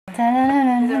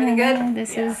good?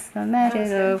 This is the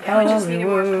magic of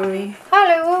Hollywood.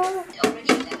 Hollywood.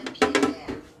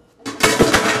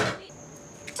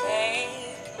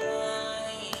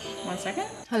 1 second.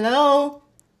 Hello.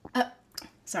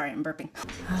 Sorry, I'm burping.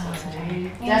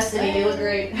 Destiny, you look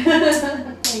great.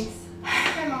 Thanks.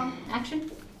 Hi, Mom. Action.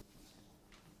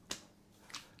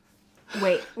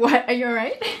 Wait, what? Are you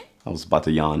alright? I was about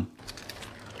to yawn.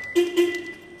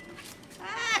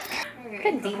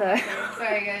 Good diva.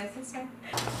 Sorry, guys. That's fine.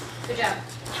 Good job.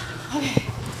 Okay.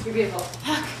 You're beautiful.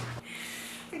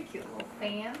 It's a cute little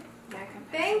fan.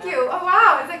 Thank you. Oh,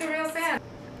 wow. It's like a real fan.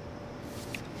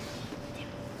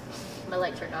 My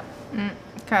light turned off.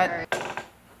 Cut. Right.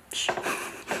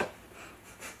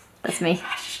 That's me.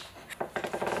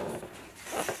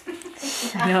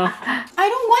 I know. I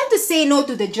don't want to say no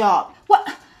to the job.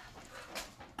 What?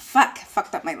 Fuck.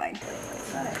 Fucked up my line.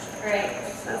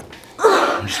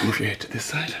 Just move your head to this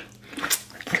side.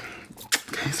 Okay,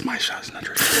 it's my shot. It's not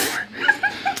yours anymore.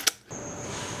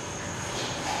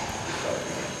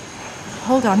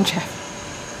 Hold on, Jeff.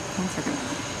 1 second.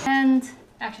 And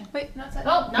action. Wait, not set.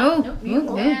 Oh, no. No, you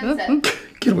hold and set.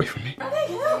 Get away from me.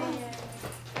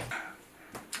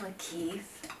 Like,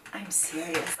 Keith, I'm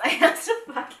serious. I have to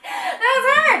fuck. That was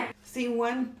hard. See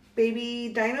one baby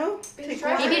dino? Baby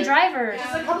driver.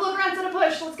 Just a couple of grunts and a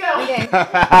push. Let's go. Okay.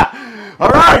 All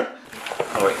right.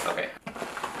 Oh wait. Okay.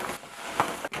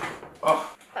 Oh.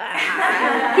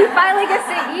 He finally gets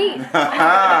to eat.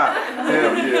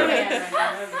 Hell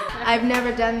yeah. I've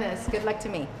never done this. Good luck to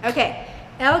me. Okay.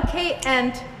 LK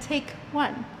and take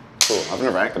 1. Cool. I've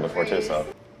never acted before too, so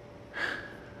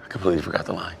I completely forgot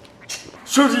the line.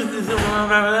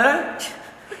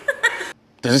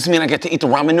 Does this mean I get to eat the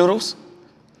ramen noodles?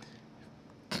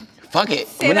 Fuck it.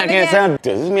 We're not getting sound.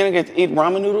 Does this mean I get to eat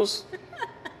ramen noodles?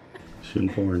 Shooting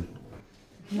porn.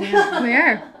 Yeah, we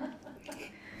are.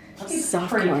 I'll be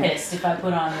pretty pissed if I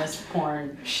put on this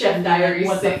porn. Chef Diary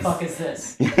What 6. the fuck is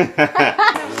this?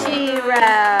 She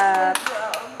wrapped.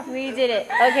 We did it.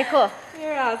 Okay, cool.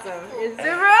 You're awesome. You're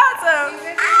super awesome.